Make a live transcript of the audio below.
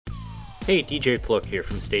Hey, DJ Flook here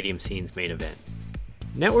from Stadium Scene's main event.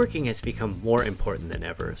 Networking has become more important than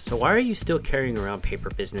ever, so why are you still carrying around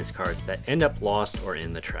paper business cards that end up lost or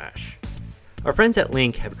in the trash? Our friends at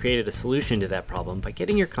Link have created a solution to that problem by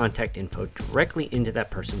getting your contact info directly into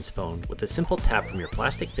that person's phone with a simple tap from your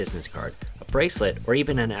plastic business card, a bracelet, or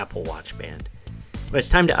even an Apple Watch band. When it's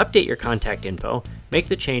time to update your contact info, make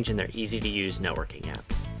the change in their easy-to-use networking app.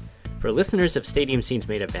 For listeners of Stadium Scene's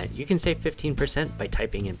main event, you can save 15% by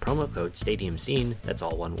typing in promo code STADIUMSCENE, that's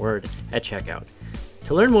all one word, at checkout.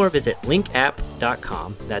 To learn more, visit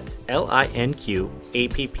linkapp.com, that's linqapp.com.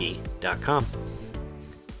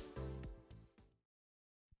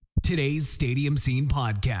 Today's Stadium Scene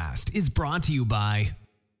podcast is brought to you by...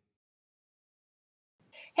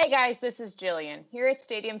 Hey guys, this is Jillian. Here at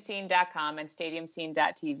StadiumScene.com and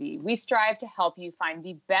StadiumScene.tv, we strive to help you find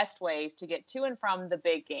the best ways to get to and from the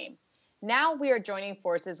big game. Now we are joining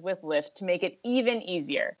forces with Lyft to make it even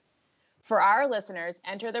easier. For our listeners,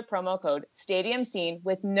 enter the promo code StadiumScene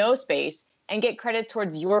with no space and get credit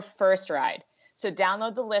towards your first ride. So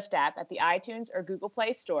download the Lyft app at the iTunes or Google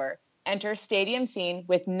Play Store, enter Stadium Scene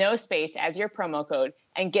with no space as your promo code,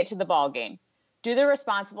 and get to the ball game. Do the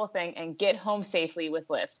responsible thing and get home safely with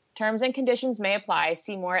Lyft. Terms and conditions may apply.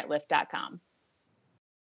 See more at lyft.com.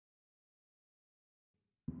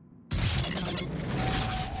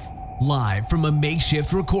 Live from a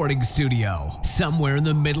makeshift recording studio somewhere in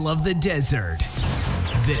the middle of the desert,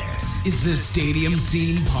 this is the Stadium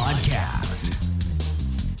Scene Podcast.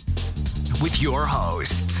 With your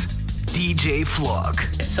hosts, DJ Flook.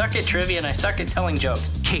 I suck at trivia and I suck at telling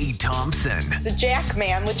jokes. Kate Thompson. The Jack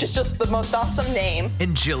Man, which is just the most awesome name.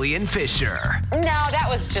 And Jillian Fisher. No, that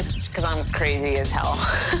was just because I'm crazy as hell.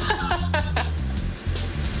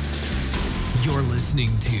 You're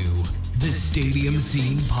listening to the Stadium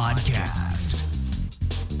Scene Podcast.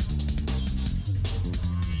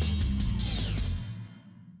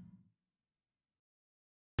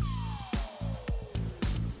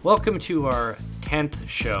 Welcome to our 10th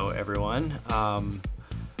show, everyone.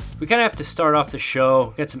 We kind of have to start off the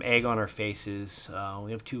show, get some egg on our faces.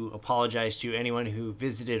 We have to apologize to anyone who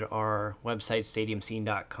visited our website,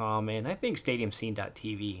 StadiumScene.com, and I think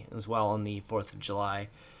StadiumScene.tv as well on the 4th of July.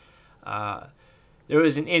 There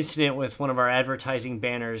was an incident with one of our advertising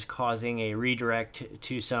banners causing a redirect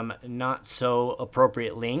to some not so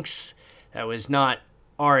appropriate links. That was not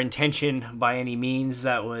our intention by any means.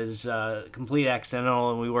 That was complete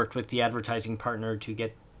accidental, and we worked with the advertising partner to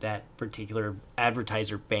get that particular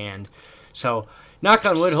advertiser banned. So, knock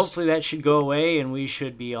on wood, hopefully that should go away, and we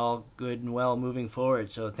should be all good and well moving forward.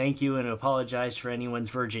 So, thank you, and apologize for anyone's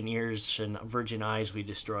virgin ears and virgin eyes we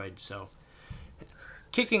destroyed. So,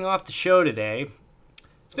 kicking off the show today,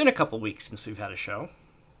 it's been a couple weeks since we've had a show.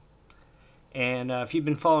 And if you've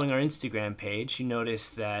been following our Instagram page, you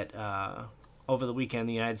noticed that over the weekend,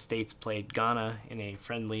 the United States played Ghana in a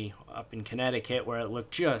friendly up in Connecticut, where the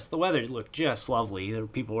weather looked just lovely. There were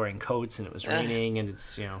people wearing coats, and it was raining, and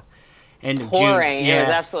it's, end of pouring. June. Yeah. Yeah. It was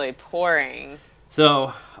absolutely pouring.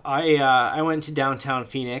 So I went to downtown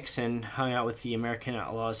Phoenix and hung out with the American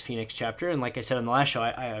Outlaws Phoenix chapter. And like I said on the last show,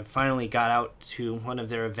 I finally got out to one of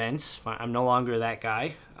their events. I'm no longer that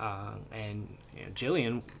guy. And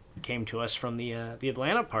Jillian came to us from the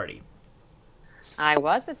Atlanta party. I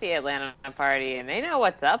was at the Atlanta party, and they know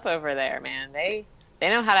what's up over there, man. They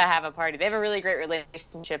know how to have a party. They have a really great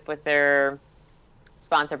relationship with their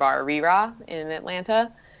sponsor bar, Rira, in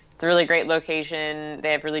Atlanta. It's a really great location.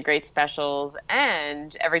 They have really great specials,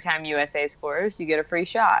 and every time USA scores, you get a free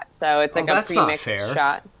shot. So it's like a pre-mixed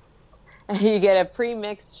shot. You get a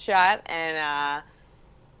pre-mixed shot, and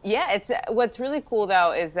it's what's really cool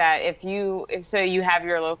though is that if you have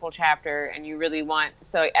your local chapter and you really want,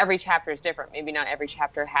 so every chapter is different. Maybe not every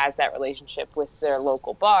chapter has that relationship with their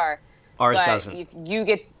local bar. Ours but doesn't. If you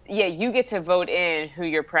get to vote in who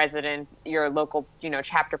your president, your local,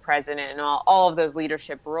 chapter president, and all of those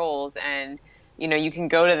leadership roles, and you can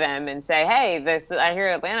go to them and say, hey, I hear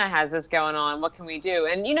Atlanta has this going on. What can we do?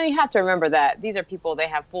 And you have to remember that these are people, they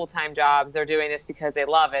have full-time jobs. They're doing this because they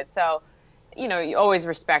love it. So you always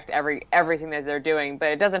respect everything that they're doing,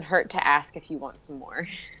 but it doesn't hurt to ask if you want some more.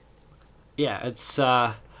 Yeah, it's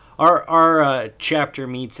our chapter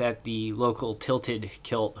meets at the local Tilted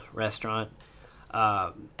Kilt restaurant,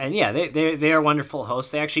 and yeah, they are wonderful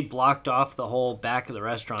hosts. They actually blocked off the whole back of the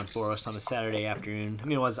restaurant for us on a Saturday afternoon. I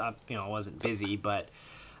mean, it wasn't busy, but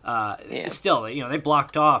still, they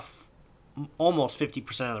blocked off almost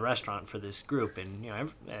 50% of the restaurant for this group,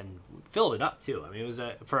 and filled it up too. I mean,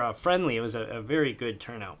 it was a very good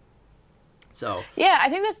turnout. So yeah, I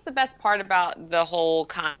think that's the best part about the whole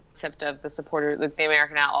concept concept of the supporter, like the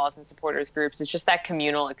American Outlaws and supporters groups. It's just that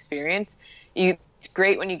communal experience. It's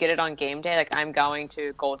great when you get it on game day. Like I'm going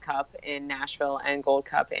to Gold Cup in Nashville and Gold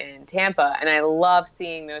Cup in Tampa, and I love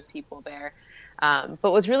seeing those people there.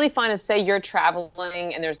 But what's really fun is, say you're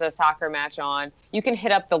traveling and there's a soccer match on, you can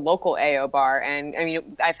hit up the local AO bar. And I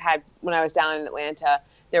mean, when I was down in Atlanta,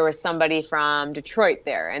 there was somebody from Detroit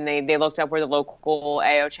there, and they looked up where the local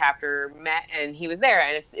AO chapter met, and he was there.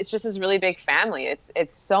 And it's just this really big family.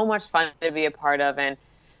 It's so much fun to be a part of. And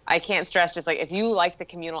I can't stress, just like, if you like the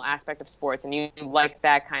communal aspect of sports and you like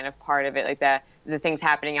that kind of part of it, like the things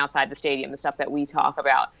happening outside the stadium, the stuff that we talk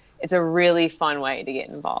about, it's a really fun way to get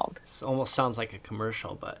involved. It almost sounds like a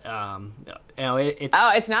commercial, but it's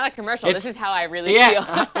it's not a commercial. This is how I really feel.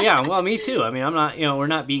 Yeah, well, me too. I mean, I'm not, we're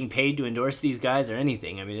not being paid to endorse these guys or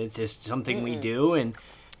anything. I mean, it's just something we do, and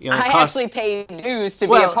I actually pay dues to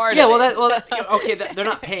be a part of it. Okay, they're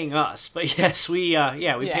not paying us, but yes, we pay.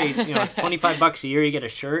 It's $25 a year. You get a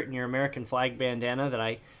shirt and your American flag bandana that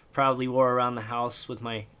I proudly wore around the house with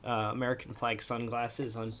my American flag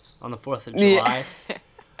sunglasses on the 4th of July. Yeah.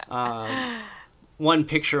 One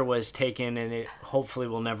picture was taken, and it hopefully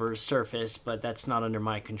will never surface, but that's not under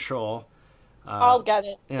my control. I'll get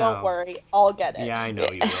it. Don't worry. I'll get it. Yeah, I know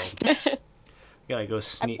you will. Gotta go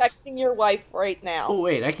sneak. I'm texting your wife right now. Oh,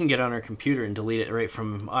 wait, I can get on her computer and delete it right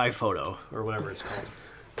from iPhoto, or whatever it's called.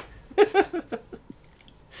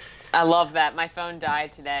 I love that. My phone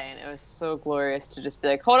died today, and it was so glorious to just be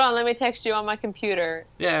like, hold on, let me text you on my computer.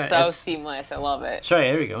 Yeah, so seamless. I love it. Sorry,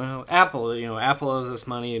 there we go. Apple owes us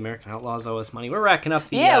money. The American Outlaws owe us money. We're racking up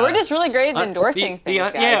the... Yeah, we're just really great at endorsing things,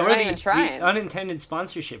 guys. Yeah, we're not even trying. The unintended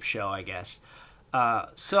sponsorship show, I guess.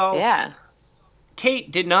 So... Yeah.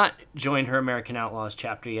 Kate did not join her American Outlaws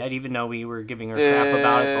chapter yet, even though we were giving her crap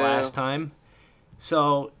about it the last time.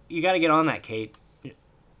 So, you got to get on that, Kate.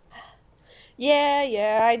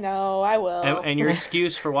 Yeah, I know. I will. And your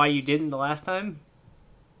excuse for why you didn't the last time?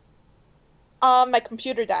 My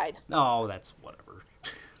computer died. Oh, that's whatever.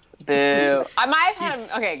 Boo. I might have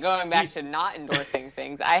had... Okay, going back to not endorsing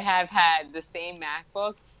things. I have had the same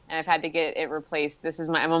MacBook, and I've had to get it replaced.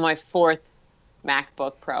 I'm on my 4th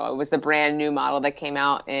MacBook Pro. It was the brand new model that came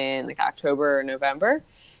out in like October or November,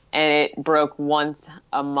 and it broke once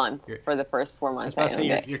a month for the first 4 months I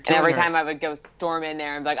owned it. And every time I would go storm in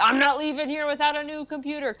there and be like, I'm not leaving here without a new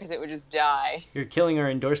computer, because it would just die. You're killing our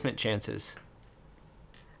endorsement chances.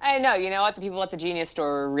 I know. You know what? The people at the Genius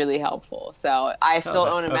Store were really helpful. So I still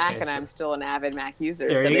own a Mac, and I'm still an avid Mac user.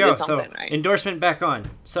 There you go. So right. Endorsement back on.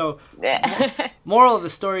 So yeah. Moral of the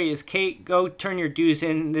story is, Kate, go turn your dues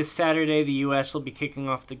in. This Saturday, the U.S. will be kicking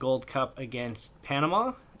off the Gold Cup against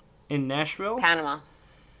Panama in Nashville. Panama.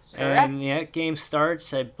 And that game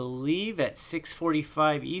starts, I believe, at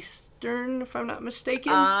 6:45 Eastern, if I'm not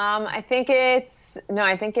mistaken. I think it's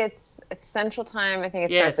Central Time. I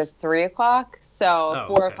think it starts at 3 o'clock. So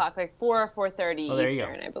 4 o'clock, like 4 or 4:30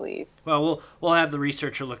 Eastern, I believe. Well, we'll have the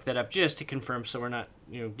researcher look that up just to confirm, so we're not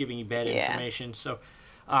giving you bad information. So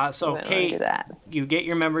Kate, you get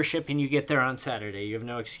your membership and you get there on Saturday. You have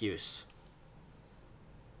no excuse.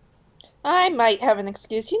 I might have an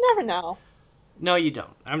excuse. You never know. No, you don't.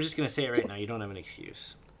 I'm just going to say it right now. You don't have an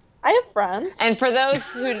excuse. I have friends. And for those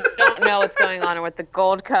who don't know what's going on or what the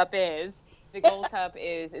Gold Cup is, the Gold Cup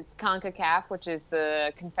it's CONCACAF, which is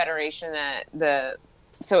the confederation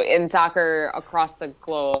so in soccer across the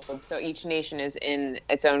globe, so each nation is in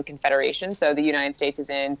its own confederation. So the United States is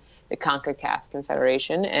in the CONCACAF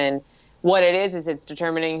confederation. And what it is it's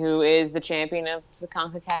determining who is the champion of the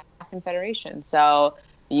CONCACAF confederation. So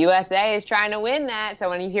the USA is trying to win that. So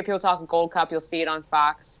when you hear people talking Gold Cup, you'll see it on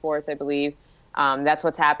Fox Sports, I believe. That's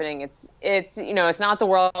what's happening. It's not the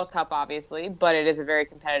World Cup, obviously, but it is a very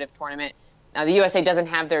competitive tournament. Now, the USA doesn't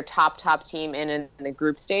have their top team in the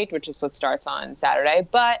group stage, which is what starts on Saturday.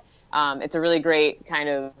 But it's a really great kind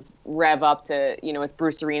of rev up to, with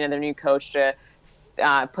Bruce Arena, their new coach, to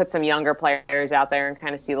put some younger players out there and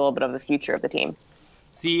kind of see a little bit of the future of the team.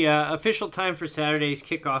 The official time for Saturday's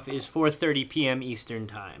kickoff is 4:30 p.m. Eastern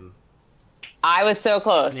Time. I was so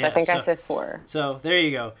close. Yeah, I said 4. So there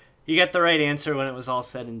you go. You got the right answer when it was all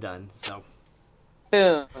said and done. So,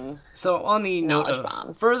 boom. So on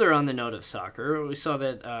the further on the note of soccer, we saw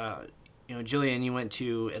that Jillian, you went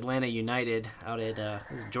to Atlanta United out at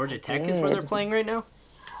Georgia Tech is where they're playing right now.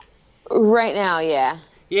 Right now, yeah.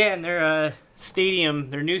 Yeah, and they're stadium,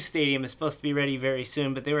 their new stadium, is supposed to be ready very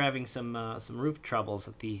soon, but they were having some roof troubles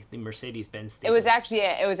at the Mercedes-Benz stadium. It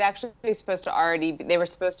was actually supposed to they were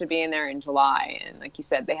supposed to be in there in July, and like you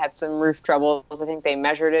said, they had some roof troubles. I think they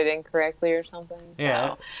measured it incorrectly or something.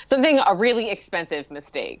 Yeah. So, a really expensive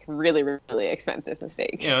mistake, really, really expensive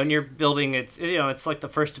mistake. And you're building it's like the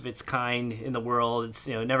first of its kind in the world. It's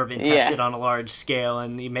never been tested on a large scale,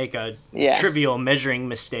 and you make a trivial measuring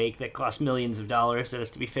mistake that costs millions of dollars that has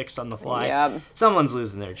to be fixed on the fly. Yep. Someone's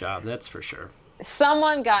losing their job, that's for sure.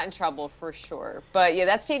 Someone got in trouble for sure. But yeah,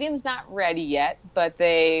 that stadium's not ready yet. But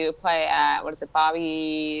they play at, what is it,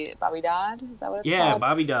 Bobby Dodd? Is that what it's called? Yeah,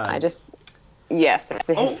 Bobby Dodd. Yes,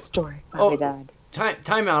 the historic Bobby Dodd.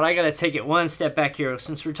 Time out. I got to take it one step back here.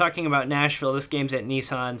 Since we're talking about Nashville, this game's at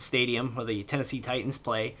Nissan Stadium where the Tennessee Titans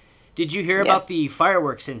play. Did you hear about the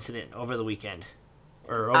fireworks incident over the weekend?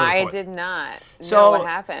 I did not. So what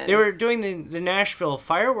happened? They were doing the Nashville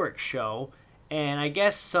fireworks show, and I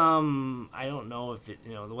guess I don't know if it,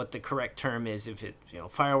 what the correct term is, if it,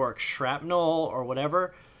 fireworks shrapnel or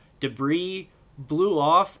whatever, debris blew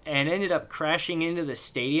off and ended up crashing into the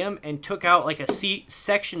stadium and took out like a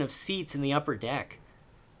section of seats in the upper deck.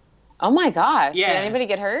 Oh my gosh! Yeah. Did anybody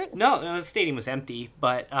get hurt? No, the stadium was empty.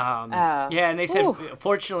 But and they said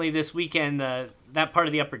fortunately this weekend that part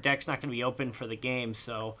of the upper deck's not going to be open for the game.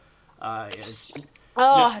 So so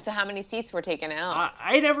how many seats were taken out?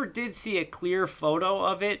 I never did see a clear photo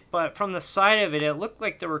of it, but from the side of it, it looked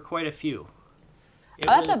like there were quite a few.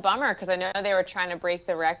 That's a bummer because I know they were trying to break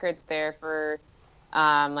the record there for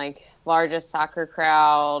largest soccer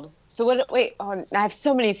crowd. So I have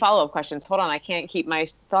so many follow-up questions. Hold on, I can't keep my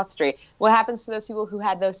thoughts straight. What happens to those people who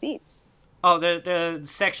had those seats? Oh, the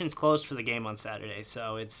section's closed for the game on Saturday,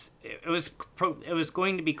 so it was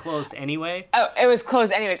going to be closed anyway. Oh, it was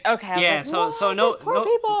closed anyways. Okay. Yeah, so no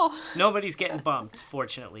people. Nobody's getting bumped,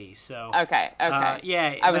 fortunately. So okay.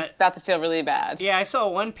 Yeah, I was about to feel really bad. Yeah, I saw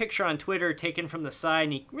one picture on Twitter taken from the side,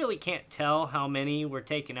 and you really can't tell how many were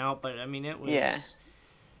taken out, but I mean it was. Yeah.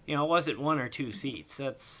 It wasn't one or two seats.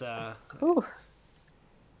 That's yeah.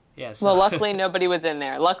 So. Well, luckily nobody was in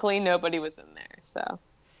there. So.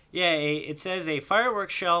 Yeah, it says a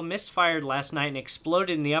fireworks shell misfired last night and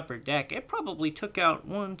exploded in the upper deck. It probably took out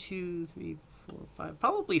 1, 2, 3, 4, 5,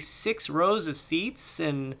 probably 6 rows of seats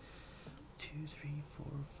and 2, 3, 4,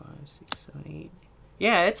 5, 6, 7, 8.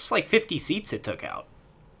 Yeah, it's like 50 seats it took out.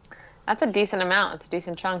 That's a decent amount. It's a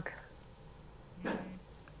decent chunk.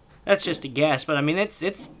 That's just a guess, but I mean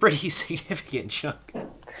it's pretty significant chunk.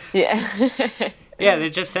 Yeah. Yeah,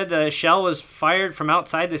 they just said the shell was fired from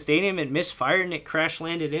outside the stadium. It misfired and it crash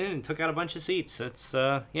landed in and took out a bunch of seats. It's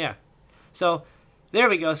yeah. So there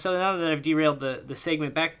we go. So now that I've derailed the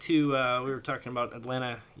segment, back to we were talking about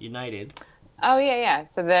Atlanta United. Oh yeah.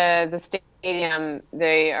 So the stadium,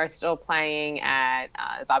 they are still playing at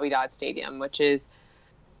the Bobby Dodd Stadium, which is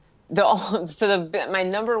my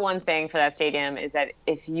number one thing for that stadium is that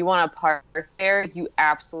if you want to park there, you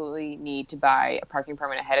absolutely need to buy a parking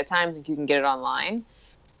permit ahead of time. I think you can get it online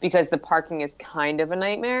because the parking is kind of a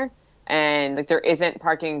nightmare, and there isn't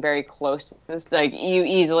parking very close to this. You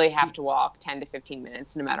easily have to walk 10 to 15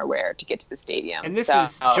 minutes no matter where to get to the stadium. And this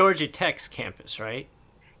is Georgia Tech's campus, right?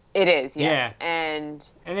 It is, yes. Yeah. And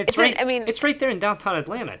it's right. It's right there in downtown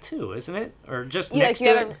Atlanta too, isn't it? Or just next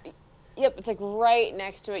to it? Yep, it's right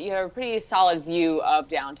next to it. You have a pretty solid view of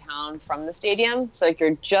downtown from the stadium. So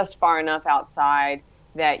you're just far enough outside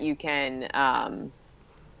that you can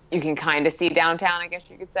kind of see downtown, I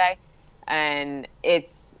guess you could say. And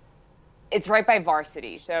it's right by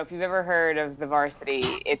Varsity. So if you've ever heard of the Varsity,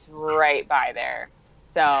 it's right by there.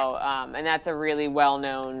 So and that's a really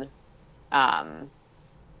well-known, I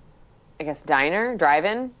guess,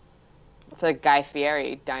 drive-in. It's like Guy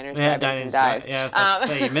Fieri, diners, drive-ins, and dives. Yeah, I was about to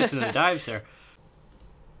say, you're missing the dives there.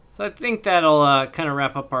 So I think that'll kind of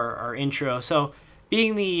wrap up our intro. So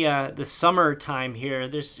being the summer time here,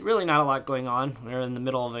 there's really not a lot going on. We're in the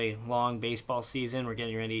middle of a long baseball season. We're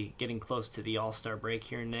getting close to the All-Star break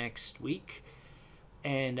here next week.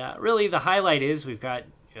 And really the highlight is we've got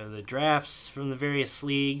the drafts from the various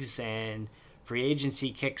leagues and free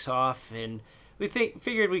agency kicks off, and we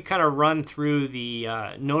figured we'd kind of run through the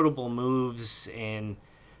notable moves and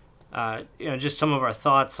just some of our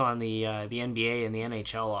thoughts on the NBA and the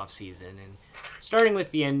NHL offseason. And starting with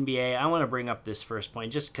the NBA, I want to bring up this first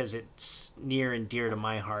point just because it's near and dear to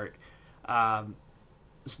my heart.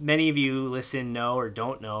 Many of you know or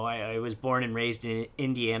don't know, I was born and raised in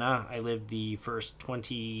Indiana. I lived the first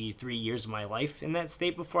 23 years of my life in that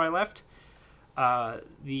state before I left.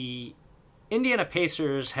 The Indiana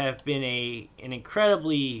Pacers have been an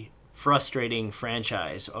incredibly frustrating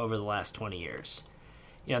franchise over the last 20 years.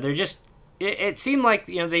 They're just it seemed like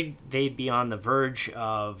they'd be on the verge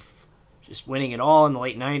of just winning it all in the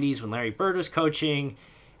late '90s when Larry Bird was coaching,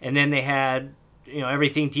 and then they had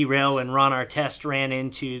everything derail when Ron Artest ran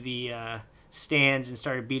into the stands and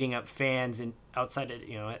started beating up fans and outside of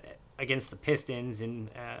against the Pistons in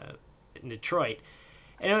Detroit,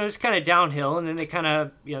 and it was kind of downhill. And then they kind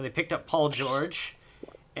of they picked up Paul George,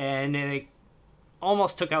 and they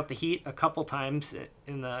almost took out the Heat a couple times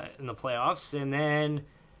in the playoffs, and then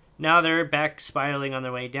now they're back spiraling on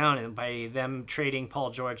their way down, and by them trading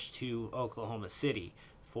Paul George to Oklahoma City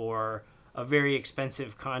for a very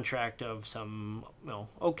expensive contract of some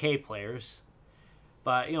okay players.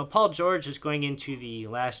 But Paul George was going into the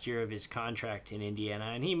last year of his contract in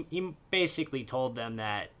Indiana, and he basically told them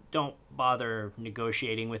that don't bother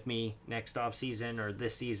negotiating with me next offseason or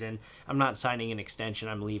this season. I'm not signing an extension.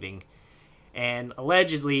 I'm leaving. And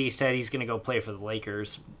allegedly said he's going to go play for the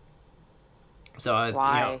Lakers. So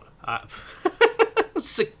why?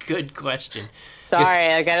 That's a good question. Sorry,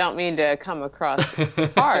 I don't mean to come across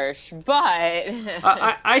harsh, but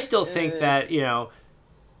I still think that the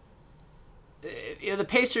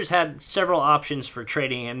Pacers had several options for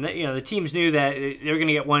trading him. The teams knew that they were going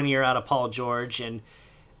to get 1 year out of Paul George, and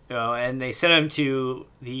they sent him to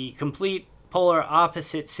the complete polar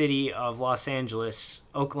opposite city of Los Angeles,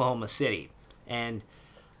 Oklahoma City. And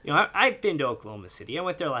I've been to Oklahoma City. I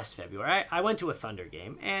went there last February. I went to a Thunder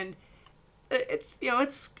game, and it's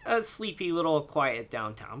it's a sleepy little quiet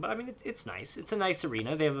downtown, but I mean it's nice. It's a nice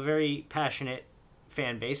arena. They have a very passionate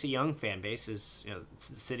fan base, a young fan base. Is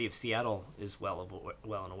the city of Seattle is well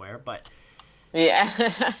and aware, but yeah,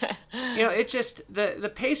 it's just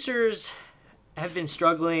the Pacers have been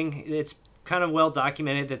struggling. It's kind of well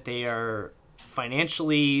documented that they are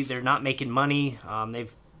financially they're not making money.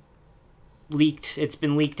 It's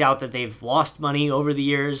been leaked out that they've lost money over the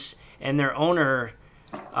years, and their owner,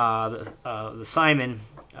 the Simon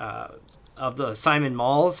of the Simon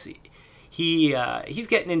Malls, he's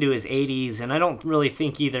getting into his 80s, and I don't really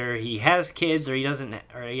think either he has kids or he doesn't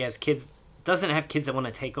have kids that want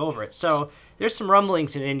to take over it. So there's some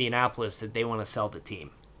rumblings in Indianapolis that they want to sell the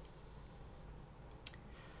team.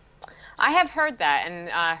 I have heard that, and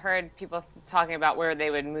heard people talking about where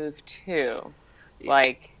they would move to,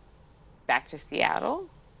 like back to Seattle.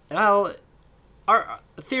 Well, our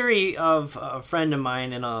theory of a friend of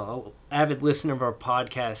mine and a avid listener of our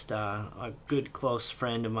podcast, a good close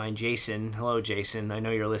friend of mine, Jason. Hello, Jason. I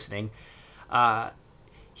know you're listening.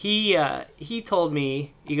 He told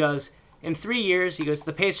me, he goes, in 3 years, he goes,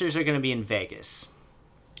 the Pacers are going to be in Vegas.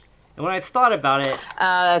 And when I thought about it,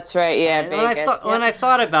 that's right, yeah. Vegas, when I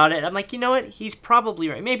thought about it, I'm like, you know what? He's probably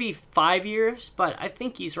right. Maybe 5 years, but I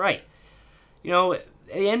think he's right.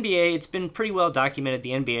 The NBA, it's been pretty well documented. The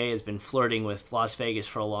NBA has been flirting with Las Vegas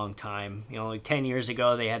for a long time. Like 10 years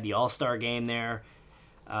ago, they had the All-Star game there.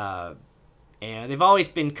 And they've always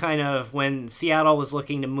been kind of, when Seattle was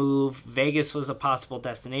looking to move, Vegas was a possible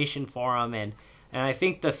destination for them. And I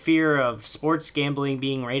think the fear of sports gambling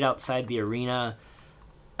being right outside the arena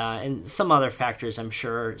and some other factors, I'm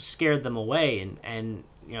sure, scared them away. And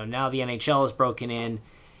now the NHL has broken in,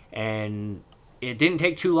 and it didn't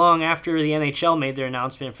take too long after the NHL made their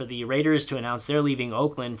announcement for the Raiders to announce they're leaving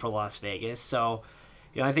Oakland for Las Vegas. So,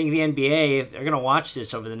 I think the NBA, they're going to watch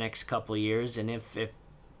this over the next couple of years, and if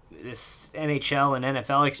this NHL and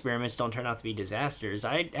NFL experiments don't turn out to be disasters,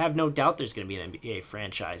 I have no doubt there's going to be an NBA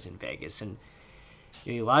franchise in Vegas. And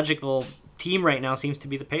the logical team right now seems to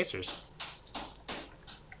be the Pacers.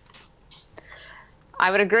 I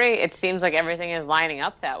would agree. It seems like everything is lining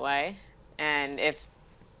up that way. And if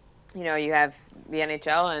you have the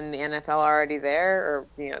NHL and the NFL already there, or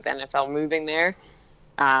the NFL moving there,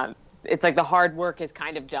 it's like the hard work is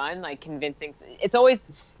kind of done. Like convincing, it's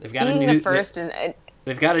always they've got being a new, the first, and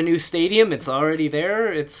they've got a new stadium. It's already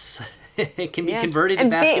there. It can be converted to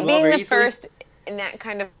basketball being very the easily. first in that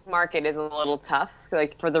kind of market is a little tough,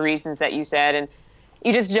 like for the reasons that you said, and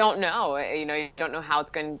you just don't know. You don't know how it's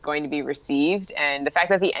going to be received. And the fact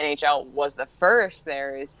that the NHL was the first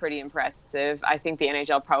there is pretty impressive. I think the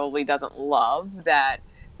NHL probably doesn't love that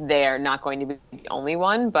they're not going to be the only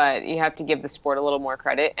one, but you have to give the sport a little more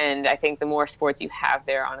credit. And I think the more sports you have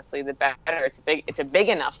there, honestly, the better. It's a big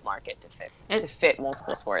enough market to fit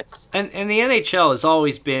multiple sports. And the NHL has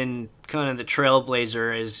always been kind of the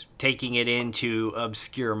trailblazer as taking it into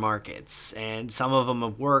obscure markets. And some of them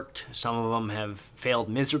have worked. Some of them have failed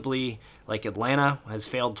miserably, like Atlanta has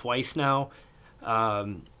failed twice now.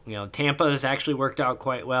 Tampa has actually worked out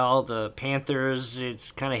quite well. The Panthers,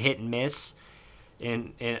 it's kind of hit and miss.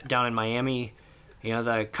 Down in Miami,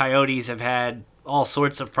 the Coyotes have had all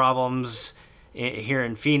sorts of problems here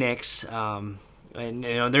in Phoenix. And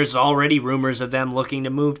there's already rumors of them looking to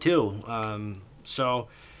move too.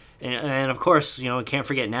 And of course, can't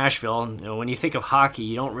forget Nashville. When you think of hockey,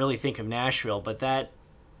 you don't really think of Nashville, but that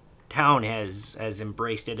town has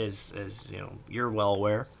embraced it as you're well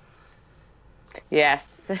aware.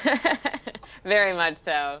 Yes, very much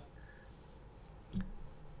so.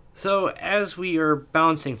 So as we are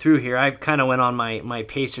bouncing through here, I kind of went on my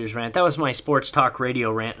Pacers rant. That was my sports talk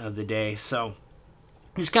radio rant of the day. So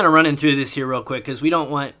just kind of running through this here real quick because we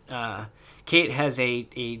don't want... Kate has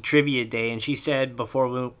a trivia day, and she said before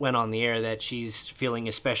we went on the air that she's feeling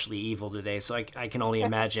especially evil today. So I can only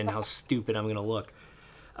imagine how stupid I'm going to look.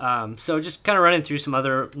 So just kind of running through some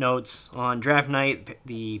other notes. On draft night,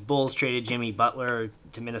 the Bulls traded Jimmy Butler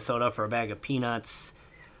to Minnesota for a bag of peanuts.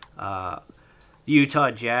 The Utah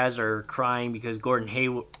Jazz are crying because Gordon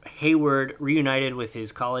Hayward reunited with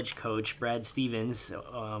his college coach, Brad Stevens,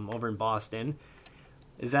 over in Boston.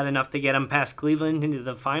 Is that enough to get him past Cleveland into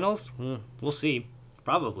the finals? We'll see.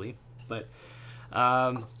 Probably. But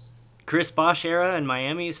Chris Bosh era in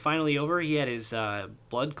Miami is finally over. He had his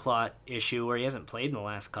blood clot issue where he hasn't played in the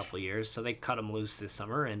last couple of years, so they cut him loose this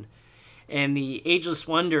summer. And the ageless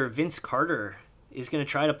wonder, Vince Carter, is going to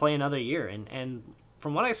try to play another year. And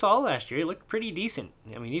from what I saw last year, he looked pretty decent.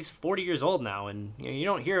 I mean, he's 40 years old now, and you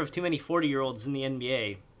don't hear of too many 40-year-olds in the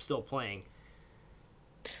NBA still playing.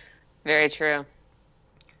 Very true.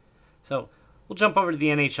 So we'll jump over to the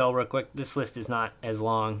NHL real quick. This list is not as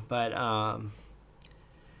long, but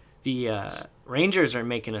the Rangers are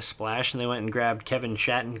making a splash, and they went and grabbed Kevin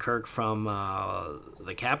Shattenkirk from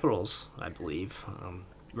the Capitals, I believe.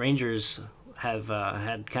 Rangers have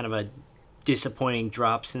had kind of a disappointing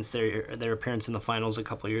drop since their appearance in the finals a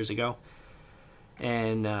couple years ago.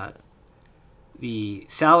 And the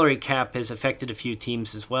salary cap has affected a few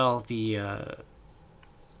teams as well. The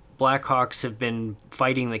Blackhawks have been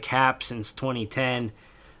fighting the cap since 2010.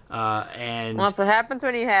 And well, that's what happens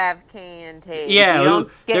when you have Kane and Taves. Yeah,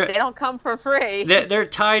 they don't come for free. They're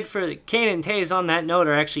tied for Kane and Taves. On that note,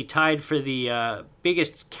 are actually tied for the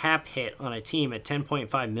biggest cap hit on a team at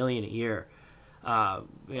 $10.5 million a year.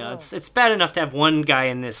 It's bad enough to have one guy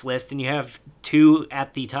in this list, and you have two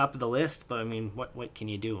at the top of the list. But I mean, what can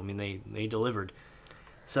you do? I mean, they delivered.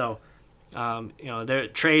 So, their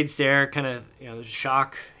trades there, kind of,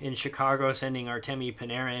 shock in Chicago, sending Artemi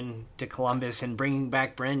Panarin to Columbus and bringing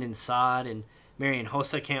back Brendan Saad, and Marian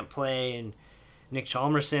Hossa can't play, and Nick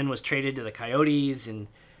Chalmerson was traded to the Coyotes, and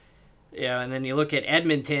then you look at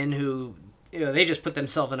Edmonton, who they just put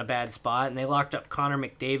themselves in a bad spot, and they locked up Connor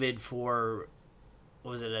McDavid for,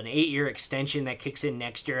 what was it, an 8-year extension that kicks in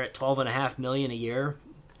next year at $12.5 million a year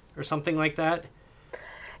or something like that.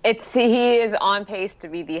 He is on pace to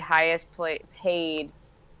be the highest paid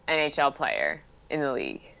NHL player in the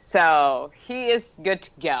league. So he is good to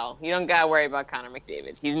go. You don't got to worry about Connor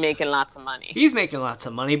McDavid. He's making lots of money. He's making lots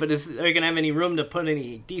of money, but are they going to have any room to put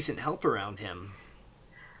any decent help around him?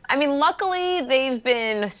 I mean, luckily they've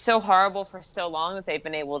been so horrible for so long that they've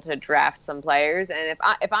been able to draft some players. And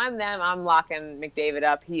if I'm them, I'm locking McDavid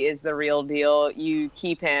up. He is the real deal. You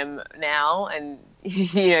keep him now, and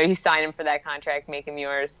you sign him for that contract, make him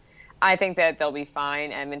yours. I think that they'll be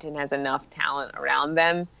fine. Edmonton has enough talent around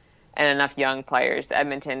them and enough young players.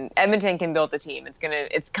 Edmonton can build a team.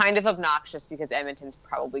 It's kind of obnoxious because Edmonton's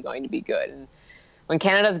probably going to be good. And when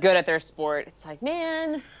Canada's good at their sport, it's like,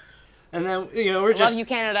 man. And then love you,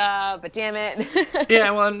 Canada, but damn it.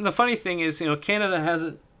 Yeah, well, and the funny thing is, Canada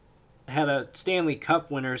hasn't had a Stanley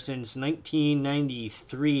Cup winner since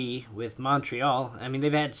 1993 with Montreal. I mean,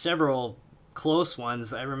 they've had several close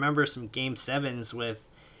ones. I remember some Game 7s with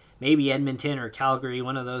maybe Edmonton or Calgary,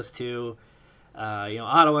 one of those two.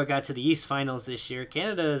 Ottawa got to the East Finals this year.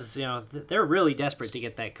 Canada's, they're really desperate to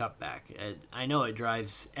get that cup back. I know it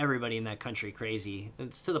drives everybody in that country crazy.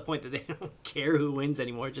 It's to the point that they don't care who wins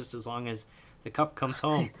anymore, just as long as the cup comes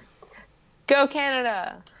home. Go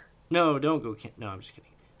Canada! No, don't go Canada. No, I'm just kidding.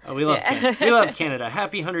 We love Canada. We love Canada.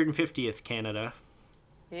 Happy 150th, Canada.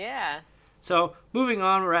 Yeah. So, moving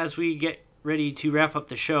on, as we get ready to wrap up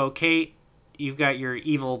the show, Kate, you've got your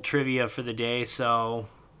evil trivia for the day, so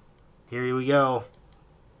here we go.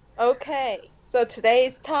 Okay, so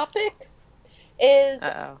today's topic is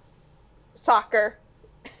soccer.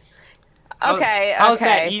 Okay, how's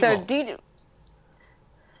that evil?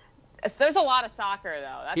 So there's a lot of soccer,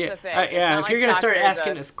 though. That's the thing. If you're going to start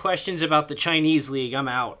asking us questions about the Chinese league, I'm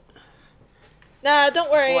out. No, don't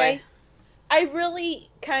worry. Boy. I really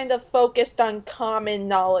kind of focused on common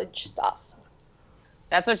knowledge stuff.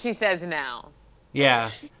 That's what she says now. Yeah.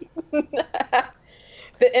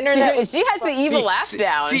 The internet. She has the evil laugh see-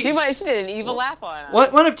 down. see- She did an evil laugh on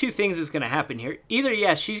us. One of two things is going to happen here. Either,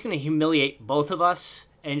 yes, she's going to humiliate both of us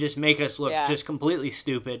and just make us look Yeah. just completely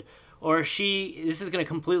stupid, or this is going to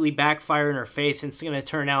completely backfire in her face, and it's going to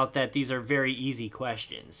turn out that these are very easy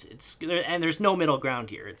questions. And there's no middle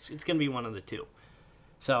ground here. It's going to be one of the two.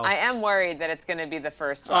 So I am worried that it's going to be the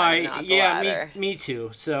first one, and not the yeah, latter. me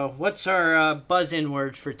too. So what's our buzz-in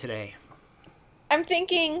word for today? I'm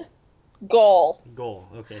thinking goal. Goal.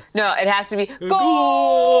 Okay. No, it has to be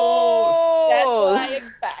goal. That's what I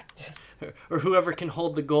expect. Or whoever can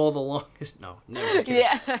hold the goal the longest. No, just kidding.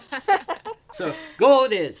 Yeah. So goal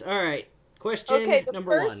it is. All right. Question Okay, the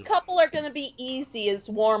number first one. couple are going to be easy as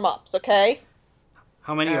warm-ups, okay?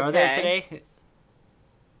 How many are there Okay. today?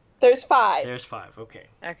 There's 5. There's 5. Okay.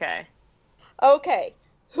 Okay. Okay.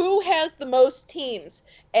 Who has the most teams?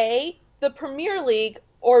 A, the Premier League,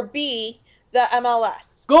 or B, the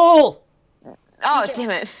MLS? Goal. Oh, DJ.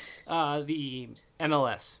 damn it. The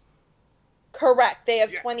MLS. Correct. They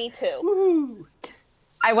have 22. Woo!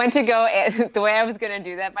 I went to go, the way I was going to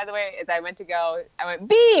do that, by the way, is I went B.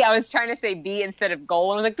 I was trying to say B instead of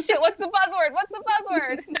goal. And I was like, shit, what's the buzzword? What's the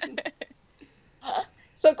buzzword?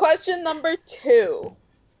 So question number 2.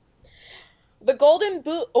 The Golden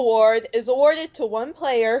Boot Award is awarded to one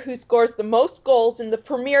player who scores the most goals in the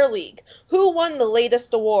Premier League. Who won the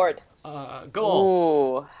latest award?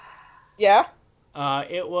 Goal. Ooh. Yeah?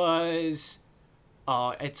 It was.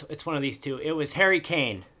 Oh, it's one of these two. It was Harry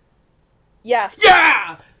Kane. Yes.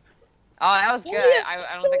 Yeah. Oh, that was good. William,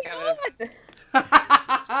 I don't think I would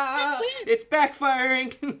have. It's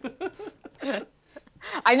backfiring.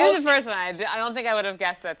 I knew the first one. I don't think I would have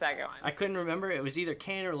guessed that second one. I couldn't remember. It was either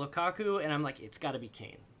Kane or Lukaku, and I'm like, it's got to be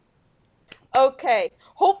Kane. Okay.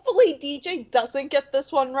 Hopefully DJ doesn't get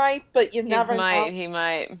this one right, but you never know. He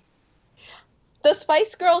might. The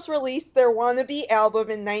Spice Girls released their Wannabe album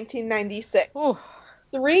in 1996. Ooh.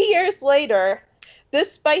 3 years later,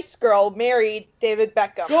 this Spice Girl married David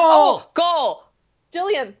Beckham. Goal. Oh, goal!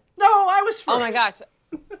 Jillian. No, I was first. Oh my gosh.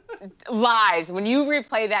 Lies. When you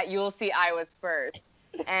replay that, you will see I was first.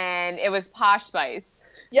 And it was Posh Spice.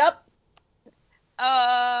 Yep.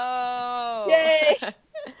 Oh. Yay.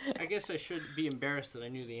 I guess I should be embarrassed that I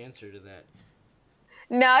knew the answer to that.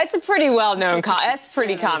 No, it's a pretty well-known. That's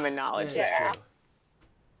pretty common knowledge. Yeah, that's Yeah. true.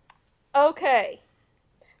 Okay.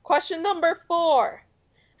 Question number 4.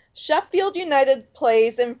 Sheffield United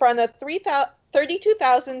plays in front of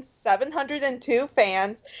 32,702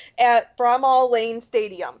 fans at Bramall Lane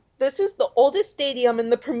Stadium. This is the oldest stadium in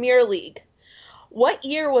the Premier League. What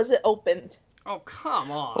year was it opened? Oh,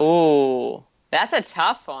 come on. Ooh, that's a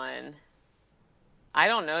tough one. I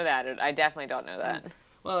don't know that. I definitely don't know that.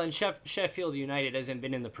 Well, and Sheffield United hasn't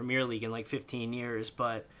been in the Premier League in like 15 years,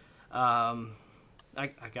 but I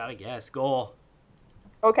gotta guess. Goal.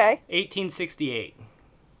 Okay. 1868.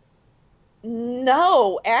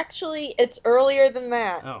 No, actually, it's earlier than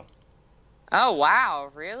that. Oh. Oh, wow.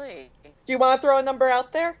 Really? Do you want to throw a number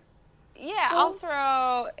out there? Yeah, Well- I'll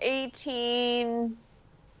throw 18.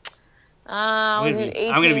 I'm Was gonna it be-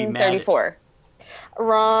 I'm gonna be mad at- 1834?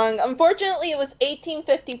 Wrong. Unfortunately, it was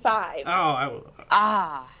 1855. Oh,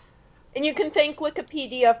 Ah. And you can thank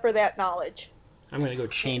Wikipedia for that knowledge. I'm gonna go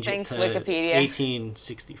change Thanks, it to Wikipedia.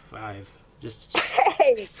 1865. Just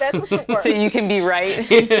Hey, that doesn't work. So you can be right.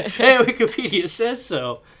 hey, Wikipedia says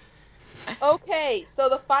so. Okay, so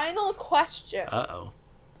the final question. Uh-oh.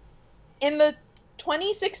 In the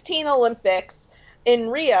 2016 Olympics in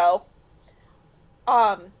Rio,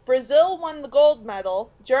 Brazil won the gold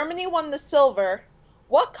medal, Germany won the silver.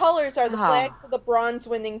 What colors are the Ah. flags of the bronze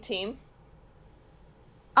winning team?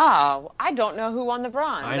 Oh, I don't know who won the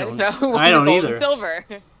bronze. I I just don't- know who won I the don't gold either. and silver.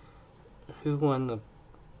 Who won the...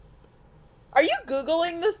 Are you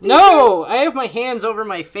Googling this? DJ? No! I have my hands over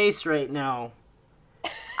my face right now.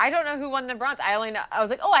 I don't know who won the bronze. I only know. I was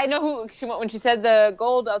like, oh, I know who. When she said the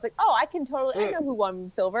gold, I was like, oh, I can totally. I know who won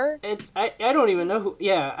silver. I don't even know who...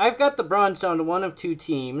 Yeah, I've got the bronze down to one of two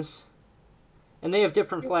teams. And they have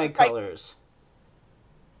different flag Right. colors.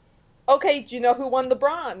 Okay, do you know who won the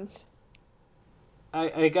bronze?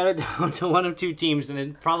 I got it down to one of two teams, and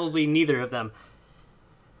it, probably neither of them.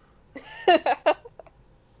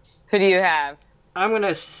 Who do you have? I'm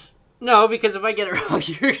gonna... No, because if I get it wrong,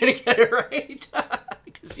 you're gonna get it right.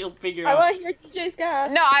 Because you'll figure I out... want to hear DJ's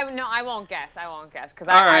guess. No, I won't guess. I won't guess because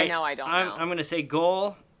All right. I know I don't know. I'm gonna say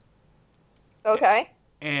goal, Okay.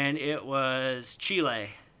 and it was Chile.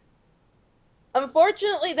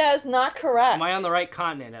 Unfortunately, that is not correct. Am I on the right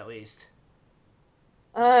continent, at least?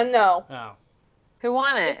 No. Oh. Who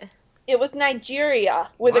won it? It was Nigeria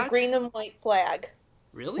with a What? green and white flag.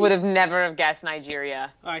 Really? Would have never have guessed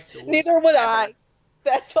Nigeria. I still would. Neither would I.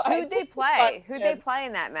 That's why. Who'd they play? Who'd they play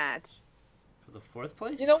in that match? For the 4th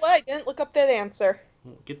place? You know what? I didn't look up that answer.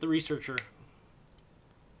 Get the researcher.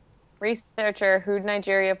 Researcher, who'd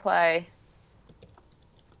Nigeria play?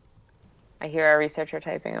 I hear our researcher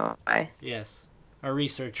typing away. Yes. Our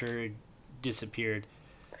researcher disappeared.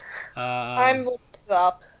 I'm looking it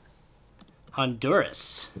up.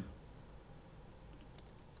 Honduras.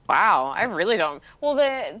 Wow, I really don't. Well,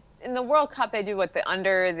 in the World Cup they do what the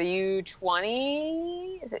under the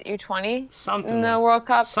U20? Is it U20? Something. In the World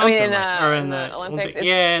Cup. Something I mean, or in the Olympics.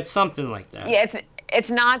 Yeah, it's something like that. Yeah, it's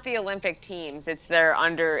not the Olympic teams. It's their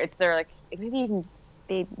under. It's their like maybe even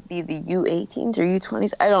maybe the U18s or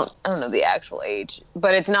U20s. I don't know the actual age,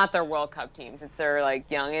 but it's not their World Cup teams. It's their like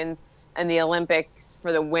youngins. And the Olympics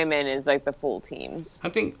for the women is like the full teams. I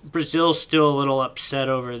think Brazil's still a little upset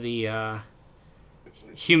over the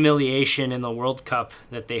humiliation in the World Cup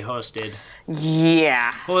that they hosted.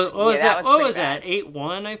 Yeah. What was that? What was bad. that?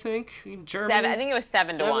 8-1, I think. Germany. I think it was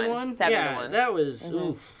 7-1. 7-1. 7-1. Yeah, that was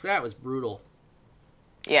that was brutal.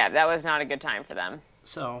 Yeah, that was not a good time for them.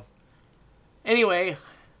 So, anyway,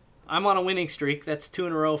 I'm on a winning streak. That's 2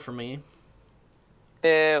 in a row for me.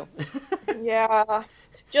 Boo. Yeah.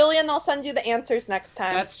 Jillian, I'll send you the answers next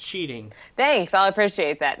time. That's cheating. Thanks, I'll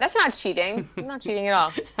appreciate that. That's not cheating. I'm not cheating at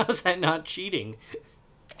all. How's that not cheating?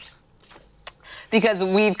 Because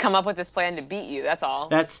we've come up with this plan to beat you, that's all.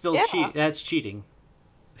 That's still That's cheating.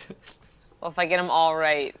 Well, if I get them all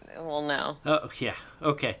right, we'll know. Oh, yeah.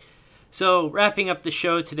 Okay. So, wrapping up the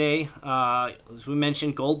show today, as we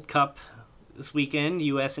mentioned, Gold Cup this weekend,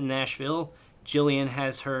 U.S. in Nashville. Jillian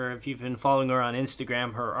has her, if you've been following her on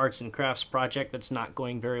Instagram, her arts and crafts project that's not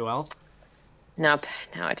going very well. Nope.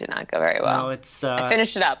 No, it did not go very well. No, it's. I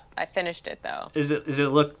finished it up. I finished it, though. Does it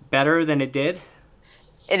look better than it did?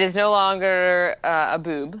 It is no longer a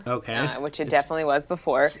boob. Okay. Which it definitely was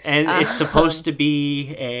before. And it's supposed to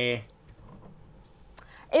be a...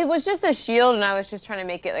 It was just a shield, and I was just trying to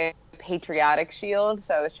make it like a patriotic shield.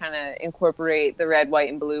 So I was trying to incorporate the red,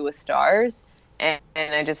 white, and blue with stars. And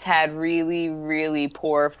I just had really, really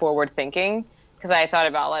poor forward thinking because I thought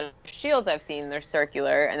about a lot of shields I've seen. They're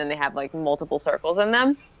circular, and then they have like multiple circles in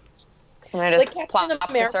them. And I just like Captain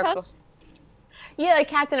America's? Yeah, like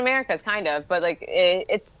Captain America's kind of, but like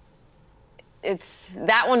it's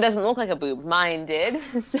that one doesn't look like a boob. Mine did,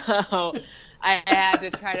 so I had to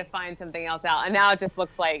try to find something else out. And now it just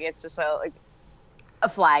looks like it's just a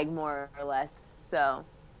flag more or less. So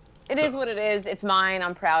it is what it is. It's mine.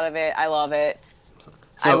 I'm proud of it. I love it.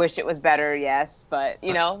 I wish it was better, yes, but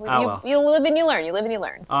you know, you live and you learn. You live and you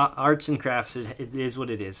learn. Arts and crafts, it is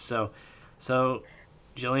what it is. So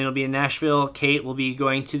Jillian will be in Nashville. Kate will be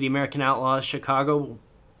going to the American Outlaws Chicago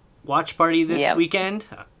watch party this weekend.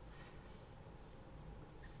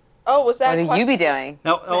 Oh, was that? What will you be doing?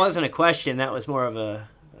 No, that wasn't a question. That was more of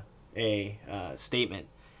a statement.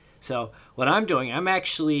 So what I'm doing, I'm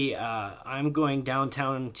actually I'm going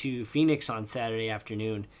downtown to Phoenix on Saturday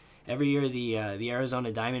afternoon. Every year, the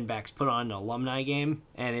Arizona Diamondbacks put on an alumni game,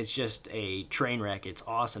 and it's just a train wreck. It's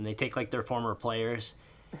awesome. They take like their former players,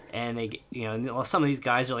 and some of these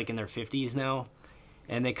guys are like in their 50s now,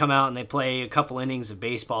 and they come out and they play a couple innings of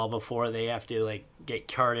baseball before they have to like get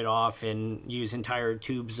carted off and use entire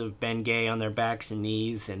tubes of Bengay on their backs and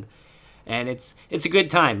knees, and it's a good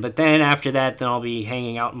time. But then after that, then I'll be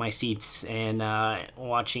hanging out in my seats and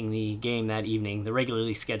watching the game that evening, the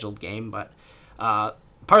regularly scheduled game, but.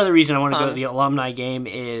 Part of the reason I want to go to the alumni game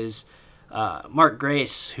is Mark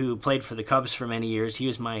Grace, who played for the Cubs for many years. He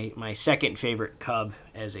was my second favorite Cub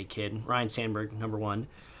as a kid. Ryne Sandberg, number 1.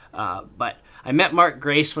 But I met Mark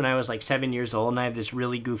Grace when I was like 7 years old, and I have this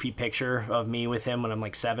really goofy picture of me with him when I'm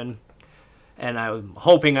like 7. And I'm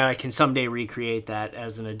hoping I can someday recreate that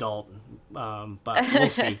as an adult, but we'll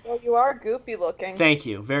see. Well, you are goofy looking. Thank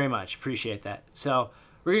you very much. Appreciate that. So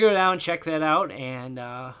we're going to go down and check that out, and...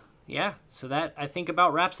 yeah, so that, I think,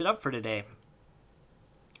 about wraps it up for today.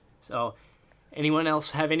 So, anyone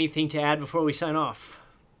else have anything to add before we sign off?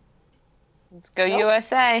 Let's go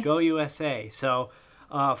USA. Go USA. So,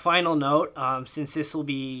 final note, since this will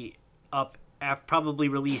be up, probably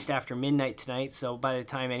released after midnight tonight, so by the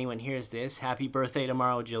time anyone hears this, happy birthday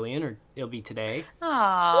tomorrow, Jillian, or it'll be today.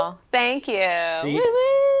 Oh, thank you. See,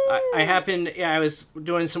 I happened, I was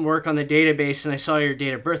doing some work on the database, and I saw your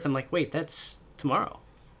date of birth. I'm like, wait, that's tomorrow.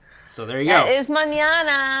 So there you go. It is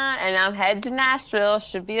mañana, and I'm headed to Nashville.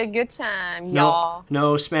 Should be a good time, y'all.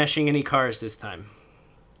 No smashing any cars this time.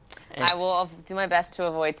 And, I will do my best to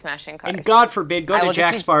avoid smashing cars. And God forbid, go to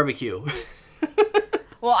Jack's Barbecue.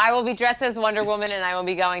 Well, I will be dressed as Wonder Woman, and I will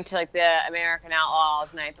be going to like the American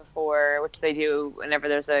Outlaws night before, which they do whenever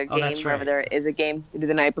there's a game. That's right. Whenever there is a game, they do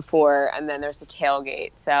the night before, and then there's the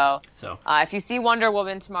tailgate. So if you see Wonder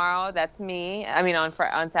Woman tomorrow, that's me. I mean,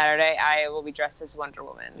 on Saturday, I will be dressed as Wonder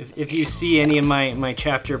Woman. If you see any of my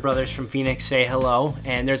chapter brothers from Phoenix, say hello.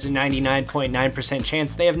 And there's a 99.9%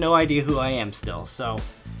 chance they have no idea who I am still. So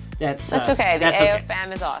that's okay. The AOFM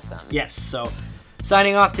okay. is awesome. Yes. So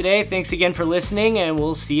signing off today. Thanks again for listening, and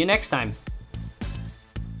we'll see you next time.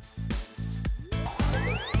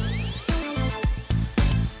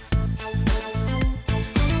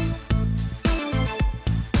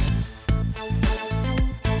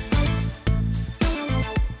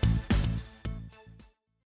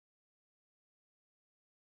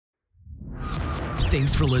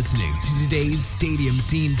 Thanks for listening to today's Stadium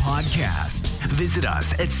Scene podcast. Visit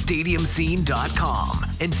us at stadiumscene.com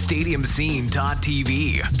and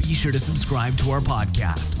stadiumscene.tv. Be sure to subscribe to our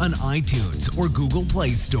podcast on iTunes or Google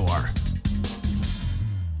Play Store.